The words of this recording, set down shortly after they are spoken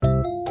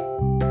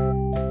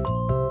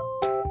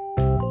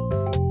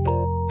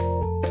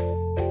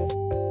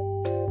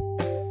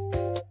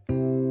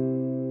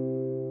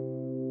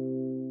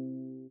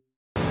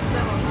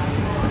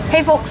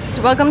Hey folks,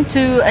 welcome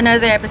to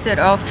another episode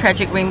of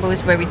Tragic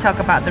Rainbows, where we talk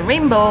about the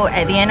rainbow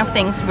at the end of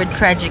things we're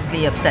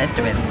tragically obsessed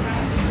with.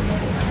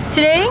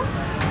 Today,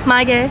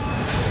 my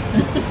guests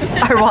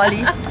are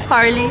Wally,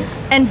 Harley,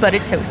 and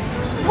Buttered Toast.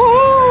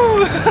 Woo!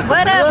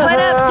 What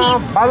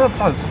up, peeps? Buttered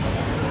Toast.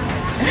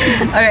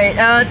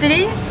 Alright,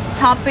 today's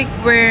topic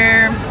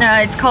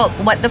it's called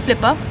What the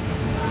Flipper.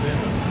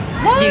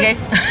 What?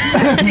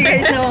 Do you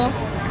guys know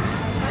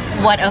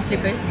what a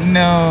flipper is?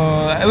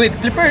 No. Wait,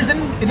 flipper isn't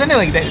it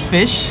like that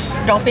fish?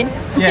 Dolphin?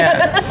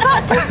 Yeah.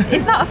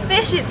 It's not a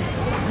fish, it's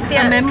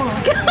A memo.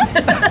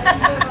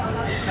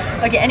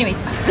 Okay,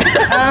 anyways.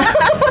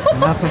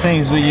 Not the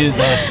things we use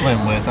to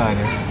swim with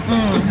either.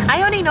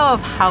 I only know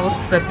of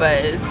house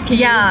flippers.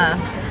 Yeah,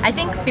 I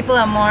think people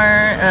are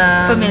more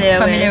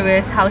Familiar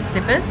with house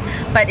flippers,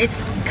 but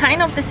it's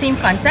kind of the same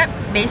concept.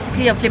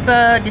 Basically, a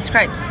flipper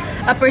describes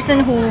a person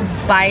who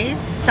buys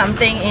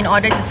something in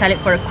order to sell it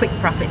for a quick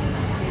profit.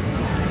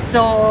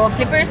 So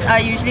flippers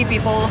are usually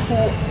people who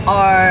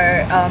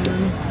are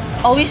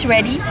always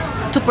ready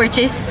to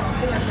purchase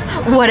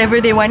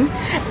whatever they want,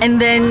 and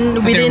then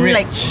So within they're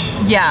like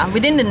rich.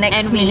 within the next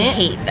And we minute,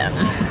 hate them.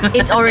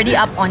 it's already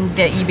up on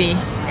their eBay,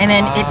 and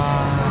then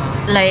it's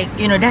like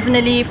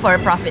definitely for a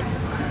profit.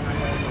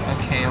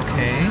 Okay.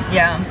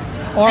 Yeah.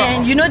 Or-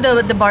 And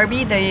the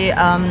Barbie, the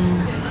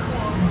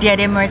Dia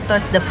de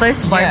Muertos, the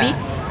first Barbie,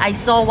 Yeah. I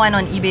saw one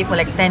on eBay for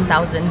like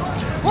 10,000.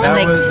 That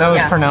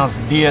was yeah. pronounced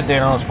Dia de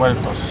los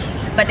Muertos.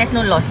 But there's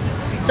no loss.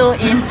 So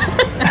in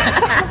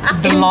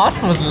The loss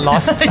was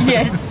lost.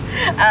 yes,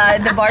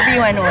 the Barbie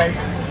one was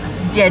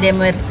Dia de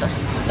Muertos.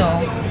 So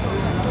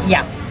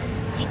yeah.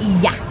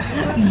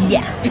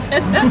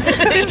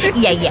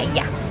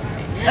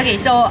 Okay,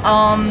 so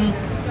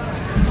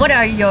what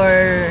are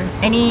your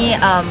any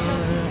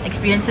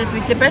experiences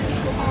with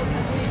flippers?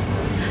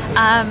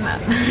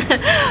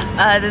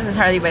 This is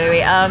Harley, by the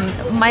way.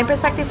 My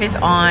perspective is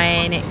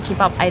on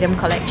K-pop item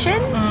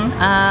collections.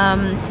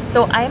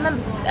 So I'm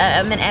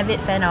an avid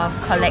fan of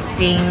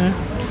collecting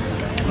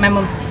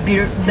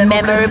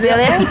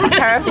memorabilia,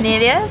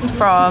 paraphernalia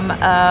from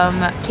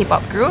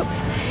K-pop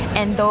groups,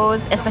 and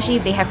those, especially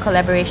if they have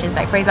collaborations.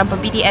 Like for example,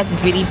 BTS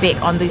is really big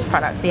on these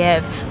products. They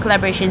have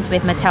collaborations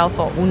with Mattel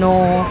for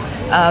Uno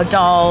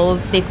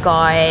dolls. They've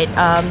got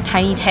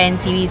Tiny 10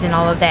 series and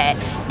all of that.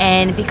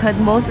 And because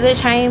most of the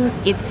time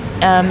it's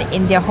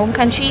in their home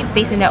country,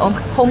 based in their own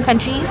home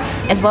countries,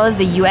 as well as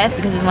the US,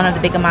 because it's one of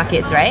the bigger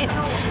markets, right?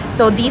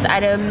 So these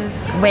items,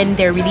 when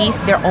they're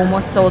released, they're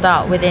almost sold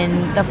out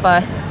within the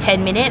first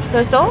 10 minutes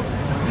or so.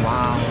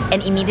 Wow.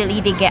 And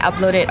immediately they get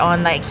uploaded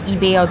on like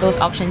eBay or those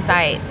auction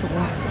sites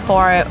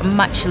for a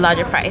much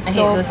larger price. hate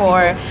So those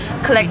for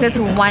collectors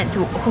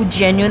who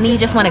genuinely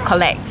just want to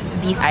collect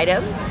these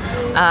items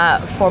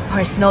for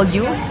personal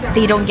use,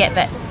 they don't get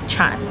that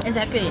chance.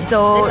 Exactly.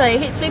 So that's why I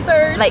hate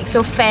flippers.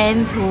 So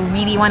fans who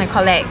really want to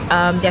collect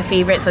their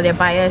favorites or their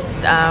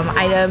biased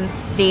items,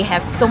 they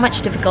have so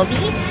much difficulty,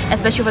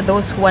 especially for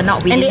those who are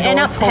not within and they those end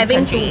up home having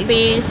countries. to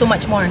pay so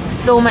much more.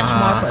 So much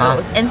more for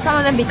those, and some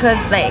of them because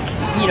the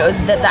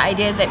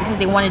idea is that because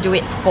they want to do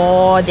it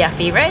for their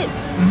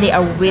favorites, they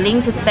are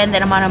willing to spend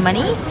that amount of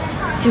money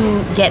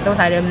to get those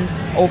items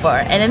over.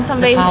 And then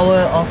sometimes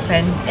Power of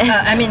fan.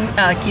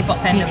 K-pop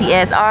fandom.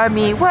 BTS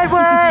Army, what?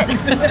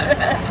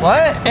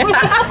 What?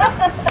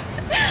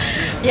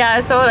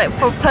 Yeah, so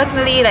for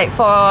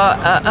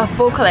a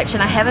full collection,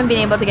 I haven't been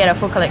able to get a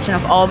full collection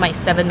of all my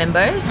 7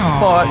 members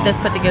for this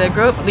particular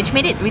group, which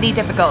made it really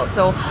difficult.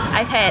 So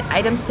I've had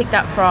items picked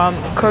up from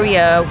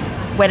Korea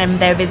when I'm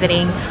there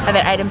visiting. I've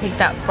had items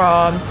picked up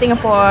from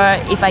Singapore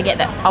if I get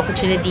the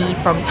opportunity,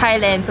 from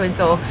Thailand, so and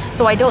so.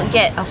 So I don't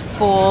get a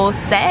full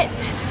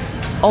set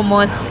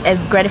almost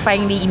as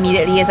gratifyingly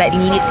immediately as I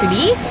need it to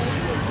be.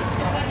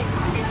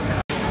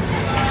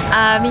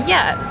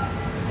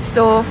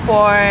 So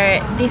for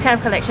these kind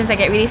of collections, I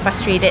get really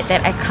frustrated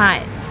that I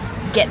can't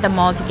get them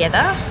all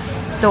together.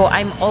 So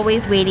I'm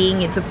always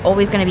waiting. It's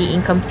always going to be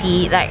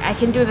incomplete. Like I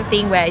can do the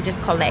thing where I just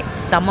collect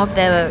some of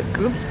the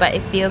groups, but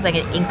it feels like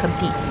an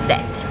incomplete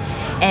set.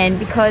 And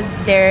because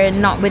I'm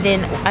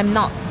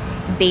not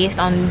based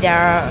on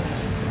their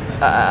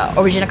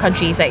original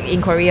countries, like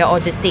in Korea or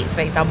the States,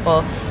 for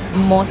example,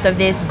 most of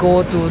this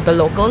go to the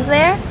locals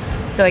there.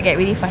 So I get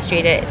really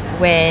frustrated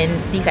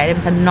when these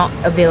items are not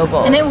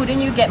available. And then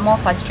wouldn't you get more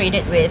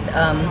frustrated with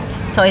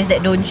toys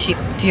that don't ship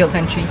to your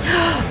country?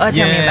 Oh,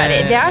 tell me about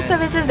it. There are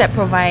services that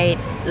provide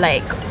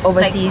like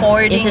overseas,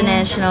 forwarding.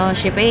 international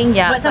shipping.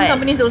 Yeah, But some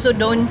companies also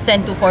don't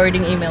send to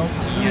forwarding emails.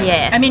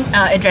 Yes.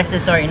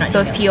 Addresses, sorry, not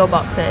those emails. PO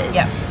boxes.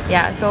 Yeah.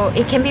 Yeah. So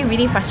it can be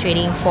really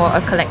frustrating for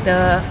a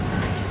collector,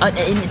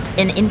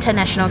 an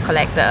international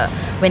collector,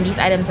 when these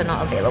items are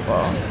not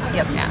available.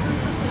 Yep.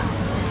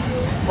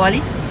 Yeah.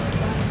 Wally?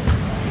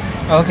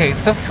 Okay,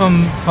 so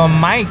from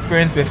my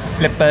experience with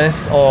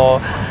flippers,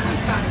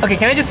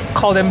 can I just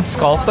call them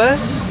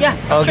scalpers? Yeah,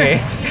 Okay.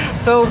 sure.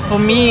 So for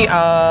me,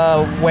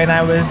 when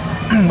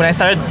I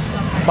started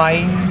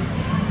buying.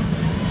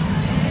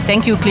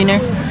 Thank you, cleaner.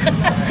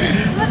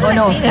 Oh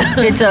no,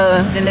 it's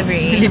a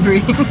Delivery.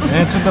 Delivery.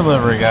 It's a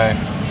delivery guy.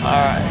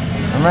 Alright.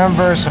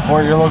 Remember,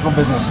 support your local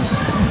businesses.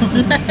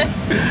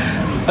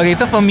 Okay,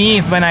 so for me,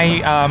 it's when I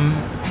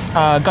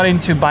got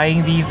into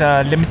buying these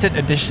limited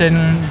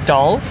edition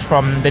dolls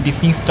from the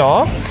Disney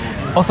store,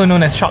 also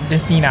known as Shop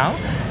Disney now.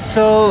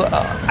 So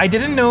I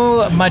didn't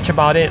know much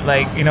about it.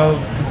 Like, you know,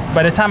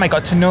 by the time I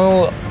got to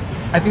know,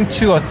 I think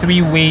 2 or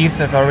 3 waves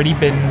have already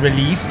been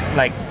released,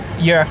 like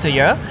year after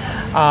year.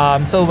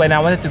 So when I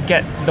wanted to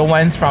get the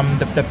ones from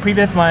the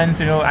previous ones,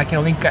 you know, I can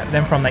only get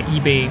them from like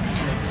eBay.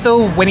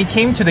 So when it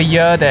came to the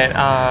year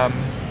that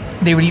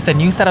they released a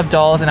new set of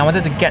dolls and I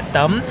wanted to get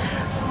them,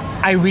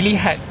 I really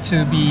had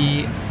to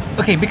be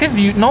okay, because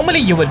normally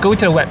you would go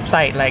to the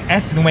website like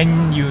as and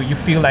when you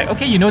feel like,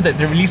 okay, you know that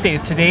the release date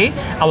is today,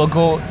 I will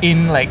go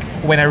in like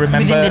when I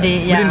remember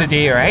within the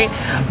day, right?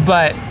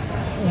 But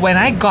when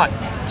I got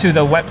to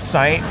the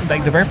website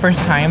like the very first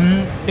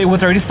time, it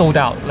was already sold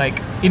out. Like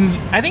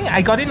I think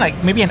I got in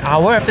like maybe an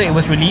hour after it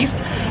was released,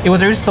 it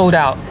was already sold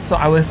out. So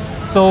I was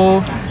so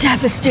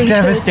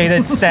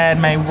devastated, sad,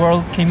 my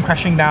world came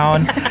crashing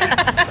down.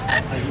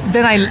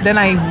 Then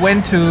I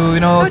went to, you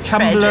know, So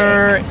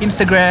Tumblr,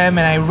 Instagram, and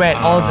I read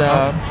all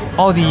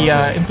the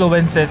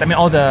influencers. I mean,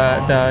 all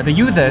the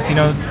users. You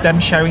know, them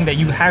sharing that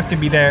you have to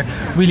be there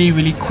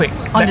really quick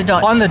On the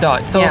dot. On the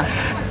dot. So Yeah.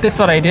 that's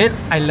what I did.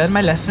 I learned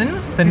my lesson.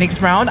 The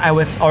next round, I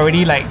was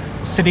already like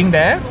sitting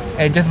there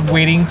and just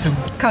waiting to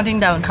Counting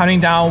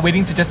down.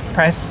 waiting to just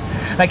press,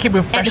 like keep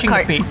refreshing the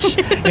cart. page.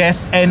 Yes,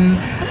 and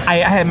I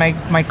had my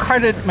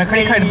credit card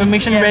Ready,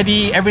 information yeah.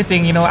 ready,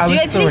 everything. You know, I Do was you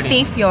actually so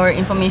ready. save your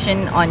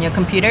information on your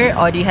computer,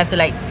 or do you have to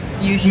like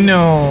usually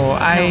No,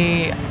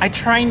 I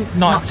try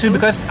not to,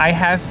 because I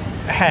have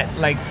had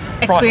like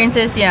fraud,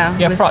 experiences?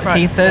 With fraud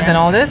cases yeah. and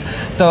all this.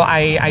 So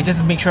I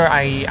just make sure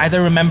I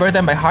either remember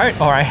them by heart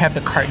or I have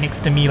the card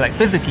next to me like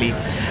physically.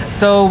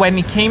 So when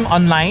it came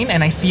online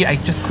and I see it, I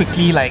just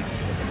quickly like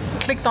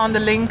clicked on the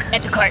link.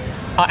 Add to cart.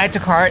 Add to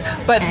cart,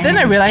 but then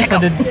I realized for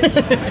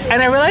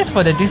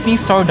the Disney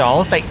store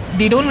dolls, like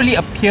they don't really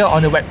appear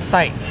on the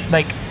website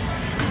like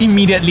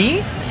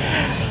immediately.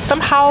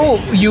 Somehow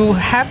you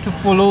have to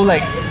follow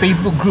like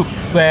Facebook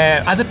groups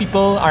where other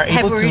people are Have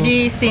able to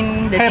already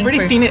seen the thing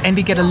first. seen it and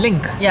they get a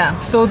link. Yeah.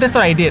 So that's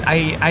what I did.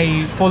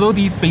 I follow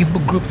these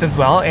Facebook groups as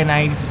well, and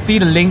I see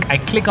the link, I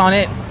click on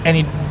it, and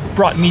it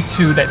brought me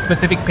to that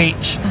specific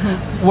page.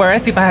 Mm-hmm.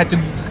 Whereas if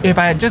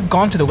I had just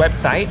gone to the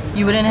website,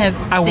 You wouldn't have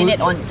seen would-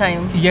 it on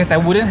time. yes, I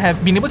wouldn't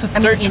have been able to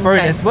mean, search in for it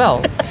time. as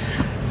well.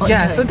 On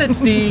Yeah, time. so that's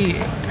the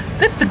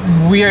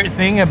weird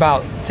thing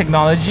about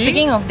technology.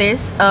 Speaking of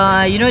this,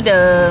 you know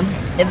the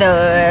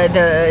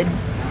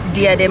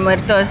Dia de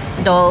Muertos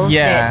doll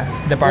Yeah,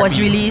 the that was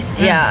Barbie. released.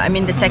 Yeah, I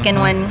mean the second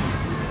one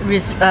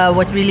was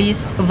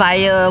released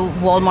via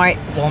Walmart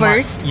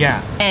first.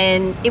 Yeah.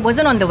 And it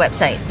wasn't on the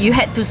website. You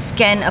had to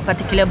scan a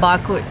particular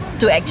barcode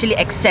to actually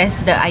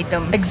access the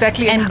item.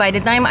 Exactly. And by the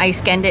time I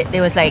scanned it,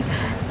 there was like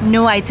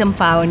no item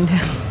found.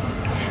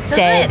 Doesn't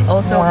Sad. it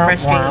also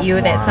frustrate you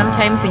that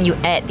sometimes when you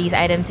add these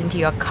items into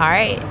your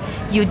cart,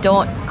 you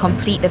don't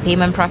complete the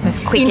payment process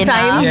quick In enough?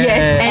 time, Yeah.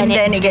 yes, And,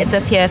 then it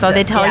disappears, or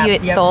they tell you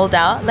it's sold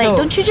out. Like, So-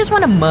 don't you just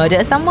want to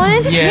murder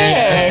someone?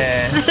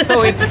 Yes.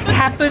 So it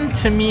happened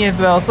to me as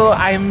well. So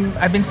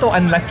I've been so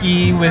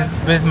unlucky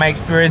with my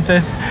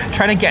experiences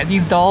trying to get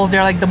these dolls.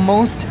 They're like the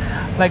most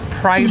like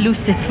priced,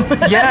 Elusive.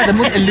 yeah, the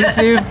most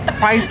elusive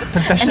priced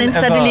possession And then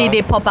ever. suddenly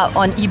they pop up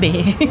on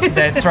eBay.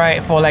 That's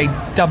right, for like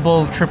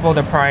double, triple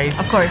the price.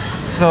 Of course.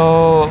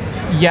 So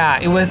yeah,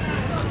 it was.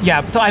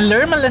 Yeah, so I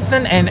learned my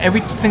lesson, and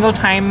every single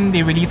time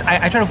they release,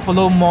 I try to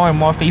follow more and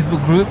more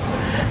Facebook groups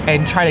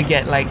and try to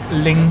get like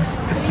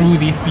links through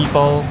these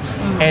people,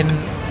 and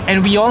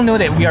we all know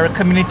that we are a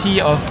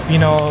community of, you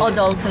know, All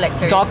doll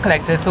collectors. dog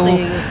collectors. So,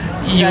 you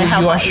gotta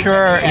help you are out each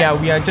sure, other, yeah,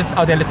 we are just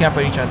out there looking out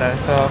for each other.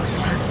 So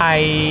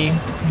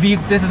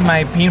this is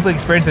my painful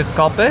experience with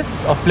scalpers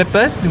or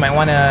flippers, you might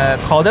want to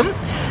call them.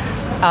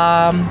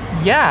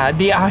 Yeah,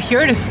 they are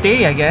here to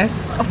stay, I guess.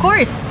 Of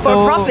course, for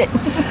So- profit.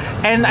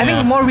 And I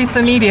think more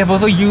recently they have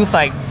also used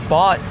like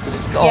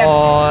bots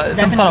or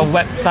some sort of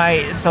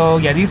website. So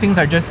yeah, these things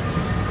are just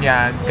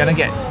gonna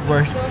get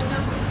worse.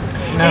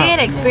 No. Have you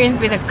had experience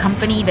with a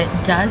company that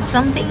does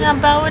something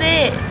about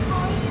it?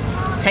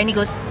 Tiny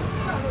Ghost.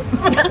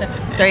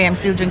 Sorry, I'm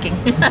still drinking.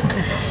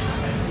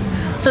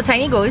 So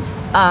Tiny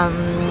Ghost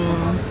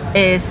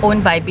is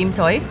owned by Beam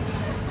Toy.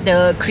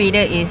 The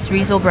creator is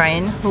Reese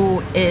O'Brien,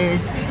 who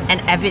is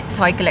an avid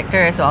toy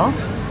collector as well.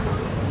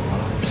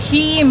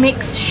 He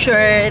makes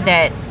sure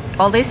that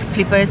all these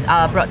flippers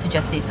are brought to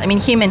justice. I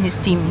mean, him and his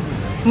team,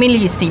 mainly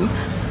his team.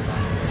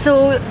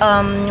 So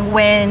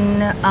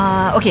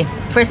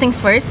first things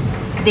first,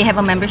 they have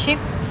a membership.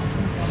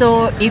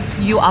 So if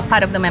you are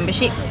part of the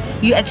membership,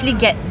 you actually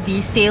get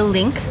the sale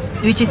link,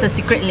 which is a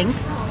secret link,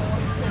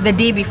 the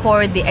day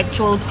before the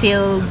actual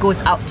sale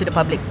goes out to the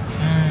public.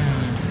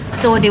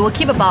 So they will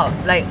keep about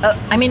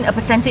a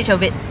percentage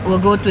of it will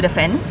go to the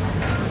fans.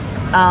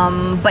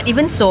 But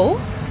even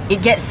so,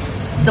 it gets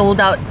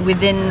sold out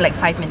within like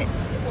 5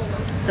 minutes.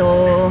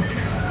 So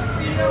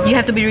you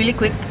have to be really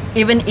quick,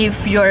 even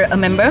if you're a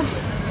member.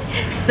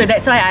 So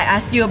that's why I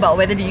asked you about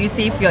whether do you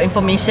save your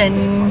information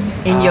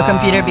in your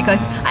computer,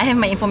 because I have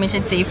my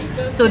information saved.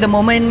 So the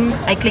moment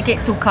I click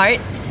it to cart,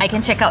 I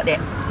can check out that.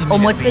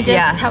 Almost, So it just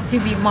yeah. helps you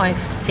be more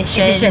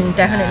efficient. Efficient,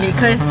 definitely,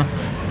 because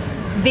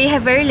they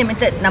have very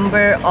limited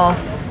number of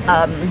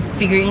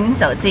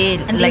figurines. I would say,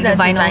 And like these the are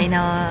vinyl.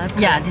 designer.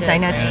 Yeah, collectors,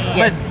 designer. right?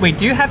 Yes. But wait,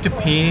 do you have to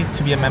pay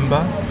to be a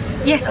member?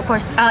 Yes, of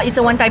course. It's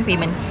a one-time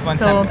payment.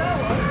 One-time.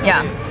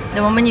 Yeah,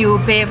 the moment you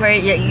pay for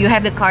it, you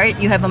have the card,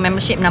 you have a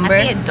membership number.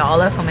 I pay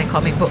 $1 for my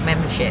comic book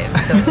membership.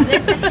 So,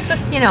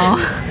 you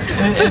know.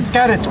 It's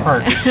got its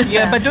perks.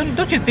 Yeah, but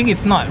don't you think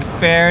it's not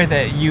fair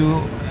that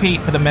you paid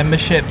for the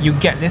membership, you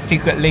get this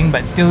secret link,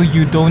 but still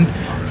you don't.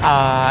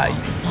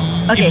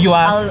 If you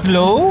are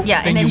slow,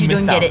 yeah, and then you miss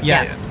don't get out. it.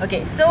 Yeah.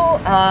 Okay, so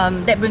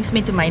that brings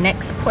me to my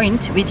next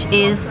point, which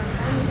is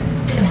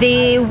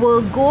they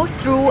will go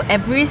through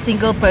every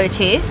single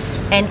purchase,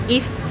 and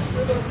if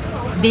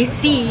they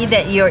see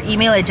that your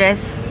email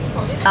address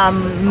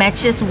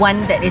matches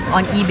one that is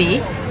on eBay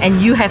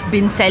and you have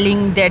been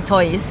selling their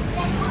toys,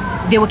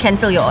 they will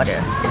cancel your order.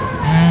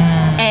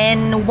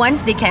 And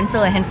once they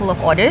cancel a handful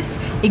of orders,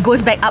 it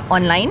goes back up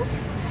online,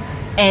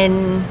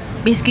 and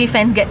basically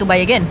fans get to buy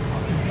again.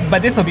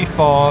 But this will be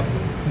for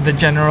the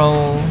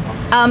general.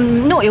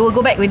 No, it will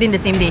go back within the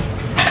same day.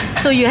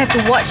 So you have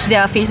to watch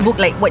their Facebook,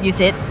 like what you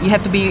said. You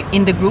have to be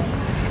in the group,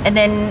 and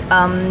then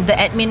the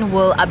admin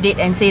will update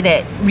and say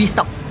that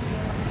restock,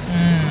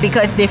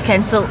 because they've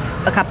cancelled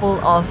a couple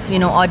of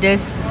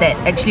orders that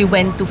actually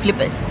went to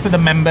flippers. So the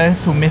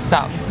members who missed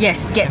out.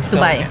 Yes, gets to still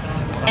buy. get.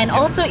 And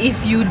also,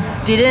 if you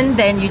didn't,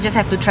 then you just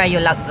have to try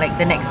your luck like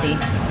the next day.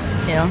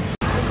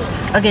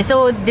 Okay,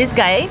 so this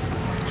guy,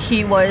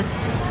 he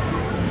was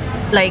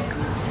like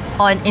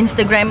on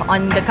Instagram,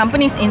 on the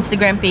company's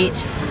Instagram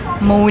page,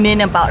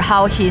 moaning about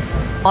how his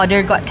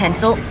order got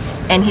cancelled,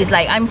 and he's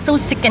like, I'm so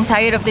sick and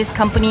tired of this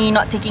company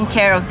not taking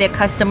care of their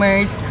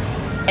customers,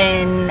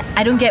 and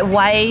I don't get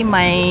why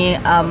my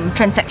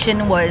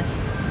transaction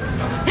was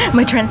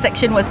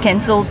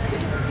cancelled.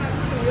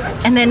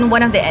 And then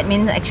one of the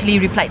admins actually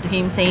replied to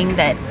him saying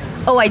that,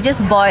 oh, I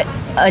just bought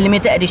a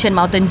limited edition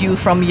Mountain Dew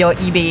from your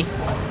eBay.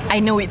 I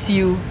know it's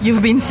you.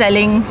 You've been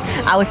selling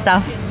our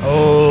stuff.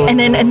 Oh. And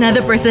then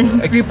another person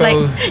replied,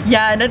 Exposed.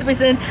 yeah, another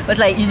person was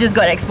like, you just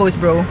got exposed,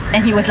 bro.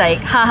 And he was like,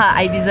 haha,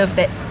 I deserve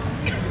that.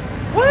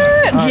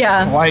 What?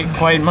 Yeah.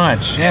 Quite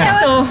much. Yeah.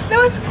 That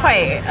was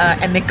quite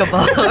amicable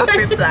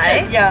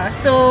reply. Yeah,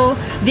 so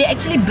they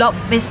actually block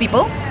these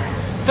people.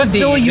 So,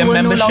 So you the will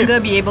no membership, longer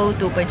be able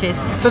to purchase.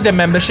 So the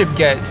membership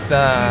gets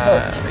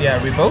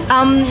revoked.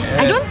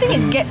 I don't think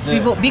it gets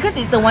revoked because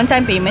it's a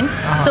one-time payment.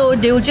 So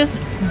they will just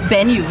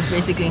ban you,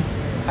 basically.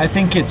 I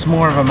think it's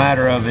more of a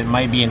matter of it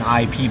might be an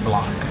IP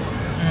block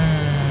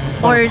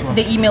Or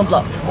the email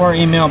block. or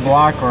email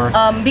block or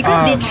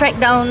Because they track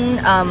down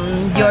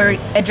your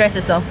address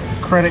as well.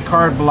 credit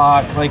card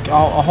block, like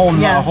a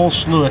whole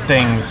slew of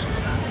things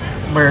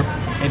where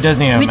it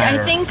doesn't even Which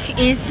matter. I think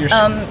is, You're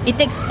it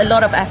takes a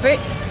lot of effort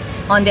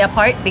on their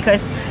part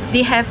because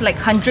they have like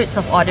hundreds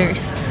of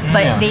orders.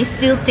 But Yeah. they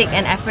still take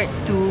an effort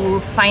to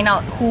find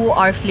out who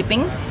are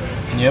flipping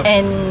Yep.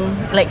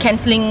 and like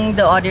cancelling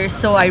the orders.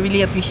 So I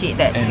really appreciate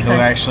that. and who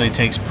because- actually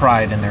takes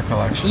pride in their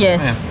collection.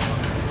 Yes.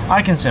 Yeah.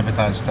 I can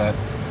sympathize with that.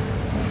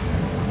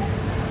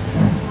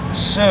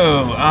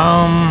 So,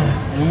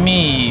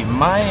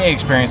 my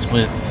experience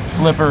with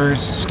flippers,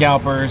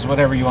 scalpers,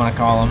 whatever you want to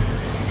call them,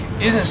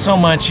 isn't so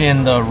much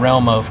in the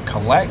realm of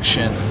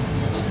collection,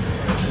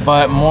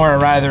 but more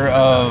rather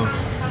of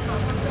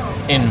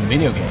in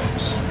video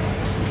games.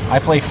 I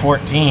play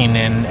 14,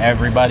 and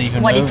everybody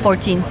who What knows is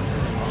 14?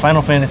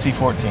 Final Fantasy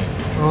 14.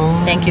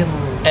 Thank you.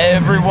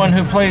 Everyone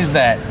who plays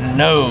that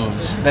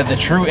knows that the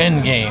true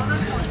end game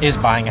is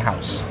buying a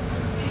house.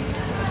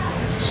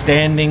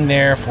 Standing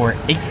there for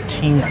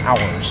 18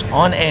 hours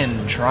on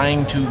end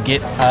trying to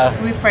get a...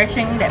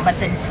 Refreshing that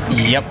button.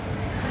 Yep.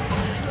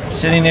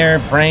 Sitting there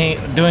praying,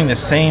 doing the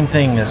same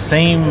thing, the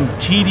same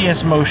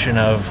tedious motion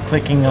of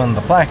clicking on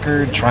the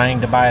placard, trying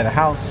to buy the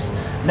house,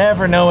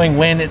 never knowing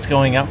when it's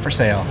going up for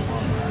sale.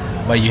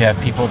 But you have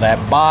people that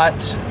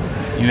bought,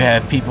 you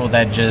have people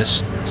that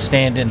just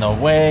stand in the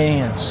way,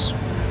 it's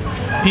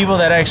people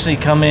that actually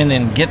come in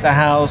and get the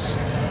house,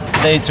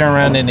 they turn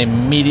around and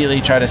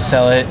immediately try to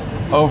sell it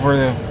over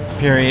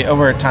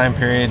a time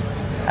period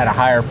at a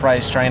higher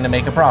price, trying to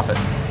make a profit.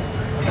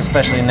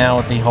 Especially now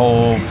with the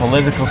whole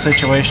political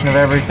situation of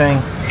everything,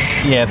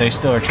 yeah, they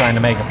still are trying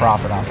to make a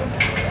profit off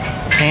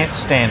it. Can't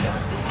stand it.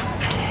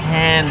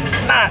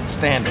 Cannot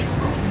stand it.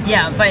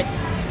 Yeah, but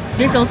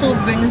this also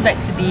brings back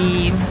to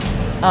the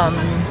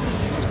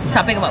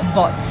topic about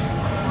bots.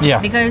 Yeah.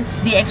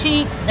 Because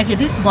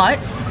these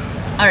bots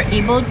are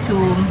able to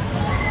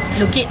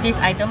locate these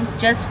items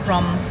just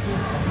from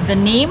the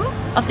name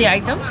of the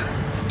item,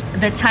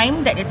 the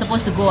time that it's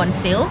supposed to go on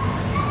sale,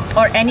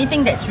 or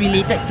anything that's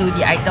related to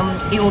the item.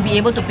 It will be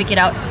able to pick it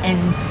out and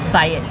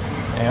buy it.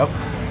 Yep.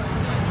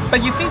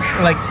 But you see,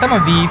 like some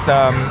of these,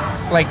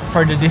 like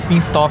for the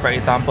Disney store, for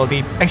example,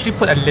 they actually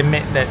put a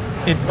limit that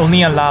it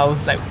only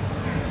allows like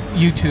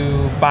you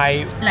to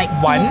buy Like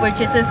one. two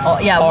purchases or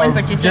or one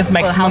purchases just per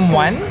maximum household.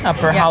 one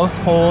per Yeah.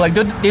 household. Like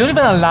they don't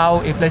even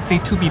allow if let's say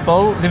two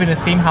people live in the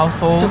same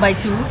household To buy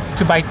two.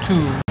 to buy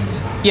two.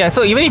 Yeah,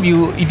 so even if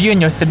you and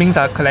your siblings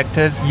are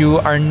collectors, you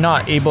are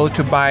not able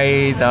to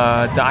buy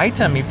the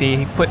item if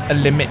they put a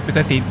limit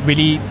because they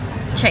really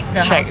Check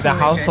the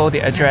household, the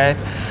address.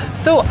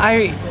 So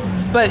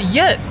but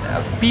yet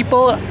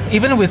people,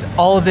 even with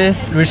all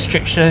these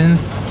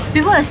restrictions,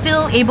 People are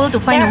still able to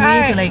find a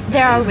way to like.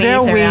 there are ways there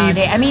are around ways.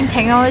 it. I mean,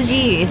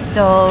 technology is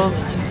still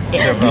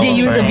Do they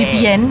use a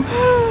VPN?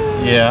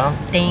 Yeah.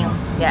 Damn.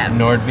 yeah.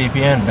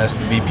 NordVPN, best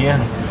VPN.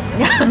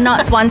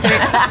 Not sponsored.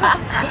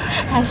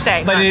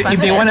 Hashtag. but not if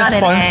they sponsored, want to not an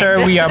sponsor,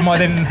 ad. we are more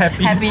than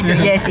happy, Happy to.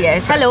 Yes,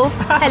 yes. Hello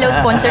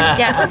sponsors.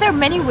 Yeah, so there are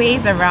many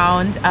ways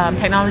around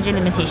technology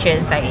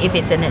limitations. Like if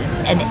it's an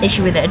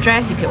issue with the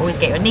address, you can always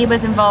get your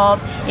neighbors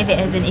involved. If it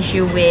has an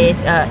issue with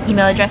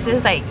email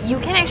addresses, like you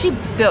can actually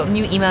build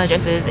new email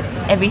addresses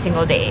every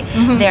single day.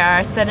 There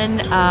are certain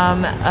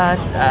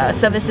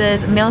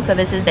services, mail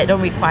services that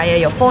don't require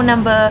your phone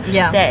number.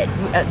 Yeah.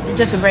 That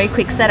just a very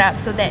quick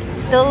setup. So that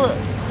still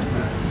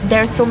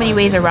there's so many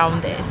ways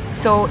around this.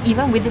 So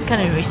even with this kind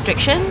of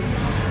restrictions,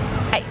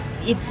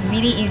 it's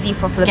really easy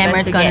for flippers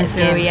Scammers to gonna get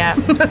through. scam.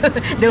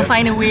 Yeah. They'll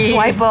find a way.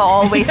 Swiper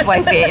always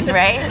swipe in,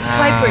 right?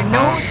 Swiper,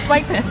 no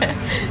swipe.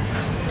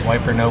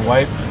 Wiper, no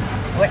wipe.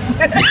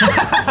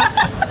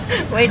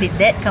 Where did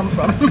that come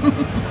from?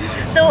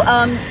 So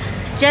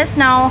just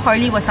now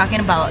Harley was talking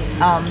about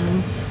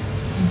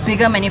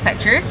bigger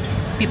manufacturers,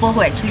 people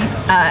who actually,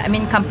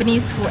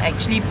 companies who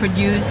actually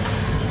produce.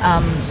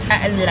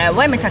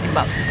 What am I talking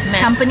about?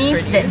 Mass Companies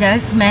that produce.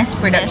 does mass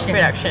production.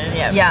 Mass production,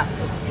 yeah. Yeah.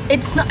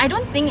 It's not. I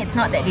don't think it's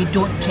not that they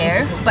don't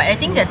care, but I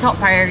think their top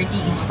priority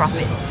is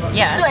profit.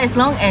 Yeah. So as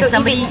long as So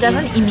somebody if it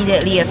doesn't is,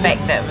 immediately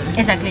affect them.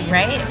 exactly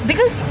Right?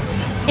 because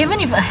even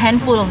if a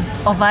handful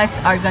of us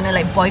are gonna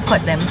like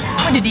boycott them,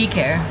 what do they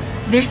care?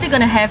 They're still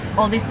gonna have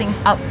all these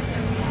things up,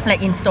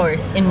 like in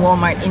stores, in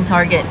Walmart, in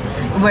Target,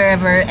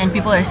 wherever, and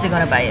people are still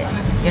gonna buy it.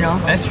 You know.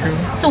 That's true.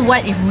 So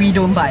what if we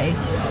don't buy?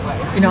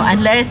 You know,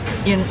 unless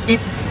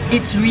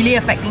it's really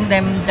affecting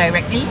them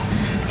directly,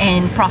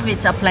 and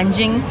profits are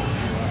plunging,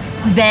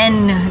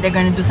 then they're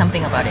gonna do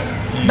something about it.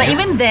 But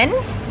even then,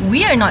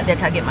 we are not their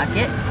target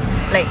market.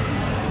 Like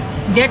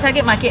their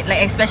target market,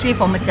 like especially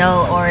for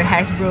Mattel or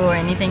Hasbro or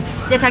anything,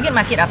 their target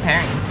market are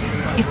parents.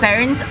 If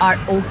parents are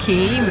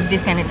okay with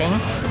this kind of thing,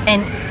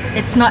 and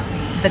it's not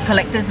the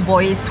collector's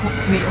voice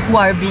who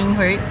are being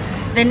heard,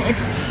 then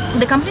it's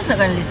the company's not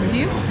gonna listen to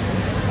you.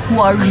 Who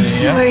are we?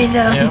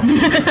 Consumerism.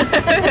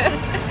 Yeah.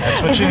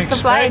 That's what It's you a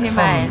supply and expect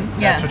demand.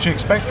 from. Yeah. That's what you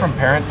expect from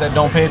parents that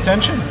don't pay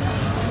attention.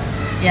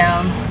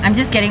 Yeah, I'm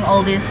just getting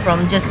all this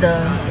from just the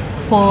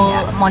whole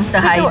Monster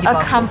High So to a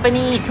debacle.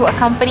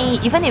 company,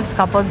 even if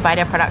scalpers buy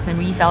their products and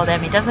resell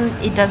them, it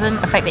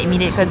doesn't affect the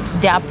immediate because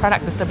their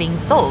products are still being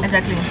sold.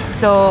 Exactly.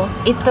 So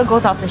it still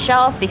goes off the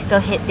shelf. They still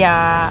hit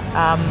their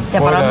Quota.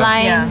 bottom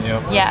line. Yeah.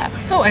 Yep. Yeah.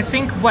 So I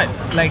think what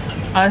like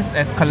us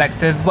as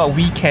collectors, what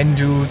we can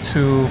do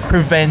to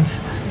prevent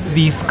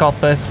these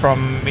scalpers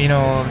from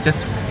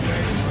just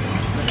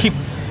keep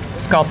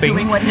scalping,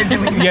 Doing what they're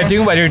doing. yeah,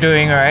 doing what they're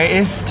doing, right,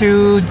 is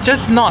to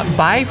just not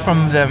buy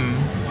from them.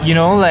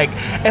 Like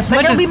as But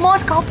much there'll as be more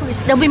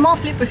scalpers. There'll be more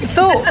flippers.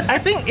 so I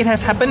think it has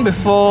happened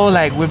before,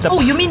 like with the Oh,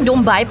 you mean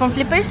don't buy from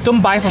flippers?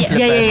 don't buy from Yeah,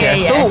 flippers.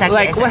 yeah, So exactly,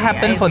 like what exactly,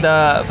 happened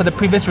I for the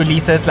previous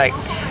releases, like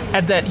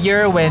at that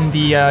year when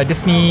the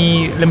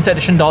Disney limited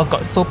edition dolls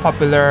got so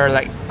popular,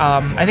 like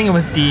I think it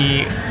was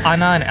the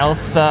Anna and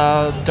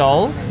Elsa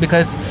dolls,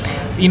 because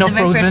the very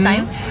Frozen. first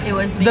time it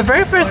was The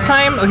very first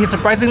time, okay,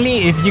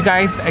 surprisingly, if you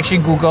guys actually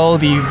Google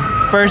the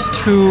first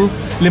two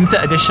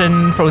limited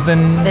edition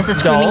Frozen There's a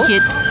screaming dolls,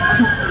 kid.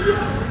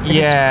 There's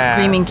yeah, a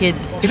screaming kid.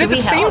 Is it Should the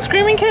we same help?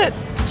 screaming kid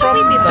from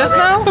we build just it?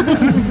 now?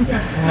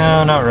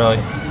 No, not really.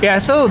 Yeah,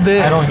 so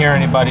I don't hear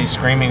anybody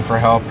screaming for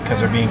help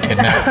because they're being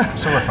kidnapped,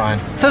 so we're fine.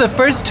 So the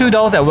first two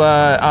dolls that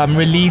were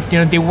released,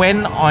 they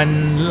went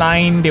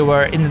online. They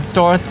were in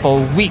stores for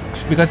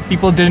weeks because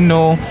people didn't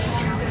know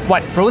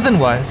what Frozen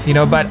was,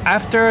 But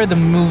after the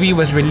movie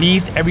was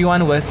released,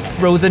 everyone was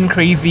Frozen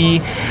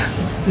crazy.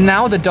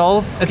 Now the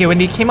dolls, okay, when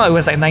they came out, it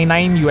was like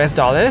 $99 US,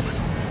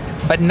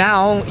 but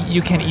now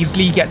you can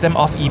easily get them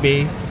off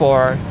eBay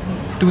for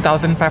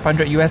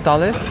 $2,500 US.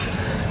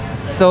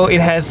 So it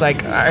has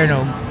like, I don't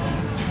know,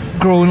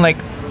 grown like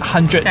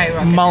 100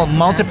 Skyrocketed.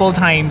 multiple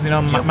times.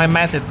 My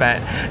math is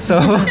bad, so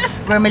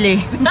Vermely.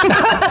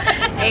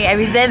 Hey, I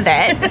resent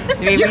that.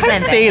 We you resent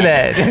can't say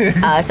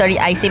that. Sorry,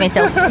 I say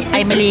myself.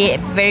 I'm really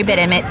very bad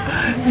at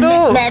math.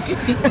 So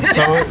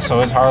Maths. So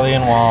is Harley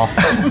and Wall.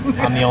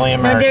 I'm the only No,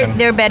 American.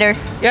 they're better.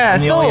 yeah, I'm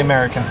the so only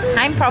American.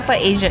 I'm proper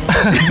Asian.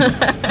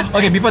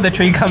 okay, before the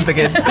train comes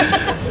again.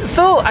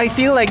 So I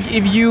feel like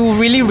if you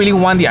really, really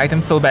want the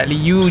item so badly,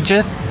 you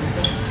just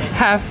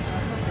have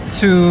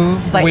to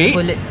Bite wait.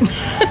 the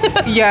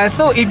bullet. Yeah,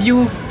 so if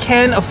you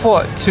can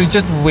afford to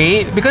just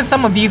wait, because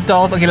some of these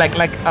dolls, okay, like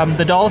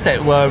the dolls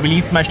that were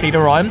released much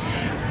later on,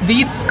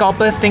 these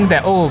scalpers think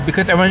that, oh,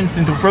 because everyone's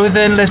into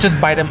Frozen, let's just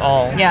buy them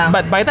all. Yeah.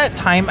 But by that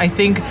time, I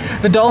think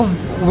the dolls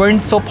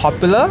weren't so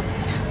popular.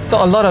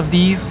 So a lot of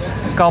these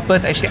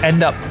scalpers actually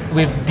end up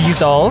with these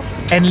dolls.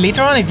 And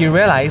later on, if you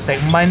realize,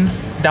 like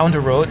months down the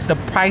road, the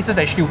prices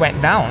actually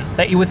went down.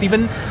 Like it was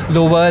even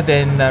lower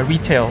than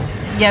retail.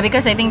 Yeah,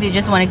 because I think they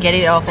just want to get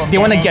it off of They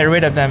want to their get end.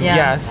 rid of them. Yeah.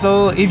 Yeah.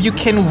 So if you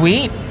can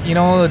wait, you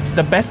know,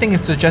 the best thing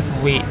is to just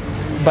wait.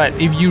 But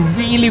if you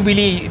really,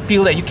 really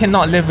feel that you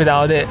cannot live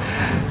without it,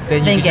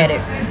 then Then you get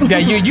just, Yeah,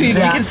 you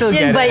can still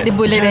Then get bite it. the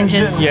bullet and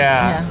just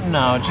Yeah.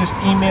 No, just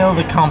email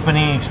the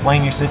company,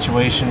 explain your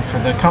situation for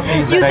the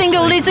companies that You think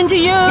they'll actually, listen to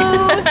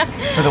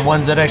you? for the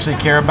ones that actually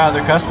care about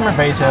their customer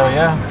base. Hell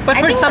yeah. But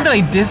I for think- something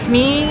like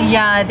Disney,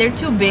 Yeah, they're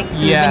too big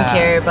to even Yeah.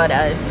 care about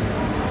us.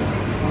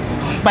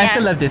 but I Yeah.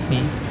 still love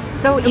Disney.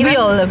 So We even,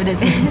 all love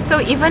Disney.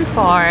 so even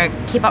for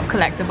K-pop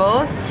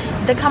collectibles,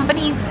 the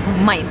companies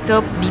might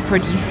still be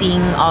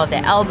producing all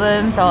their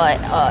albums or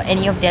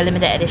any of their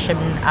limited edition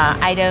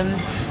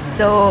items.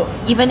 So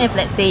even if,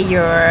 let's say,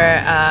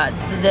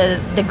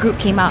 the group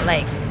came out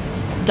like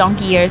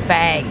donkey years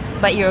back,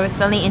 but you're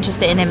suddenly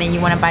interested in them and you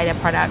want to buy their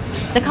products,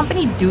 the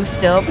company do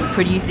still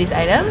produce these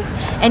items.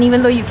 And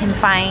even though you can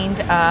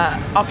find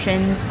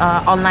options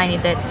online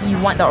if that's you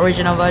want the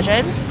original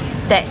version,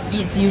 that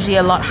it's usually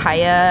a lot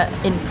higher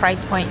in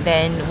price point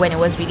than when it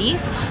was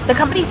released, the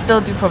companies still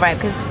do provide,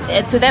 because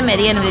to them at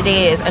the end of the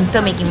day is I'm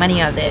still making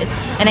money out of this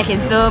and I can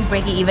still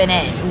break it even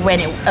at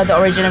the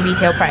original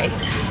retail price.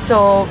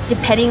 So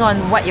depending on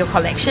what your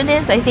collection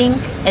is, I think,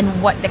 and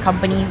what the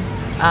company's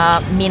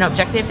main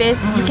objective is,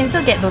 you can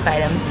still get those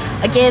items.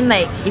 Again,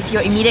 like if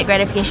your immediate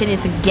gratification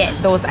is to get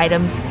those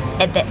items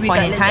at that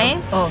point in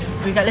time,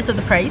 Regardless of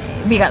the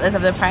price. regardless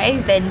of the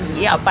price, then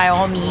yeah, by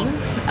all means,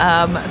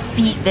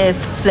 feed this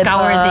flipper.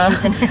 Scour the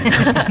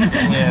internet.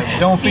 Yeah,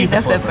 don't feed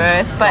the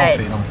flippers, Don't but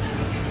feed 'em.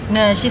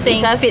 No, she's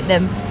saying does- fit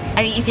them.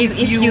 I mean, if If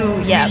you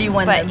you yeah, really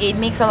want but them. it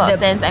makes a lot of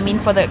The- sense. I mean,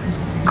 for the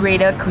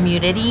greater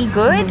community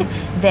good,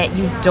 that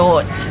you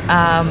don't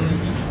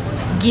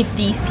give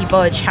these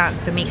people a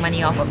chance to make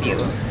money off of you.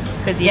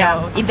 Because you Yeah.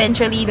 know,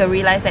 eventually they'll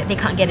realize that they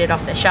can't get it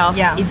off the shelf.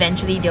 Yeah.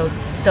 Eventually they'll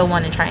still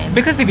want to try and.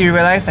 Because if you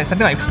realize like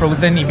something like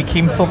Frozen, it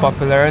became so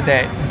popular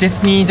that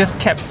Disney just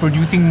kept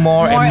producing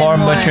more and more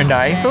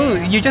merchandise. Yeah. So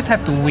you just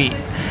have to wait,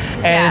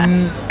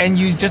 and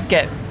you just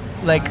get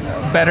like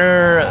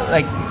better,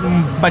 like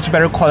much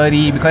better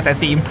quality, because as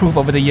they improve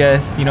over the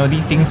years, you know,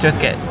 these things just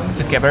get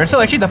better.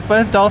 So actually, the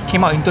first dolls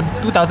came out in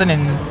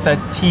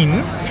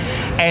 2013,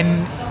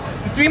 and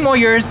 3 more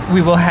years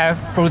we will have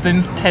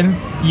Frozen's 10th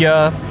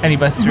year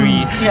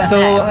anniversary. Yeah. So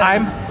That was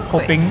I'm quick.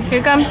 hoping.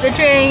 Here comes the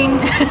train.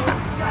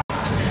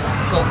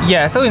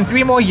 Yeah, so in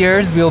 3 more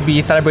years, we'll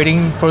be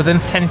celebrating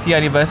Frozen's 10th year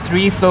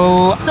anniversary.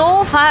 So,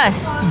 So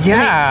fast.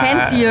 yeah.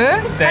 Like 10th year.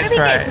 How That's did we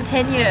right. get to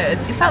 10 years?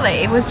 It felt like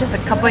it was just a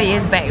couple of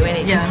years back when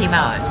it just Yeah. came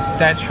out.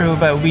 That's true,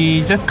 but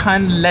we just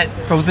can't let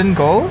Frozen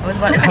go. It was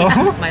about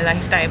half of my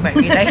lifetime, but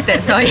realized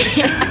that's not it.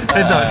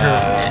 That's not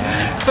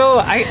true. So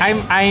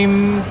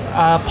I'm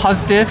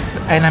positive,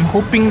 and I'm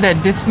hoping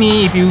that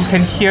Disney, if you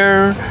can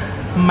hear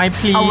my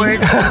plea,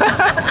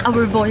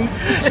 Our voice.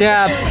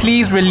 yeah,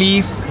 please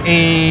release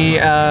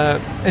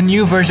a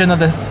new version of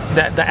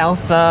the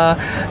Elsa,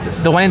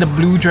 the one in the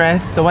blue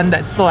dress, the one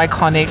that's so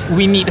iconic.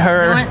 We need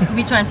her.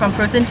 Which one? From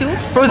Frozen 2?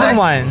 Frozen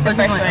 1. Frozen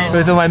first 1. one.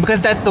 Frozen 1, because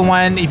that's the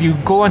one, if you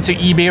go onto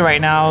eBay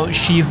right now,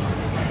 she's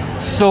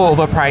so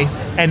overpriced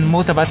and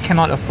most of us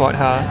cannot afford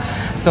her.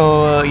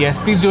 So yes,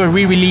 please do a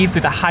re-release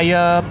with a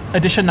higher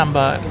edition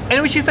number.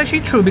 And which is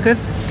actually true,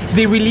 because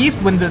they release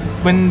when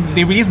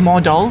they release more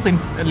dolls and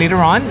later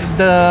on,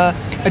 the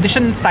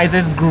edition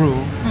sizes grew.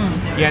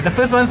 Yeah, the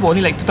first ones were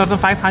only like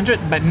 2,500,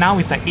 but now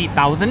it's like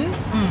 8,000.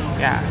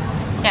 Yeah.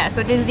 Yeah,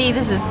 so Disney,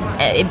 this is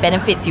it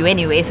benefits you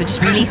anyway, so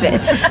just release it.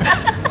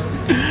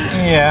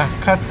 Yeah,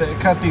 cut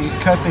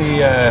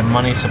the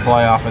money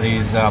supply off of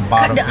these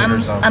bottom Cut the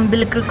feeders off.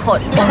 umbilical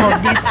cord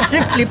of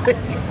these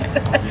flippers.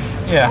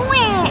 Yeah.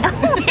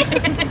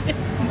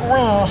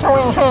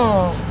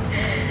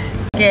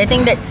 Okay, I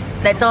think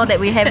that's all that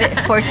we have it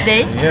for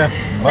today. Yeah.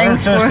 Butter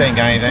Thanks toast for- ain't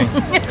got anything.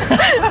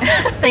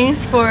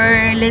 Thanks for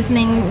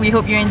listening. We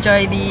hope you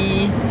enjoy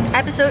the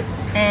episode,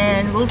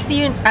 and we'll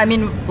see you. I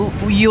mean,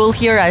 you'll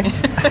hear us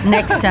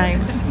next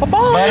time.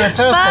 Butter toast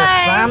is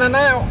Bye. signing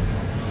out.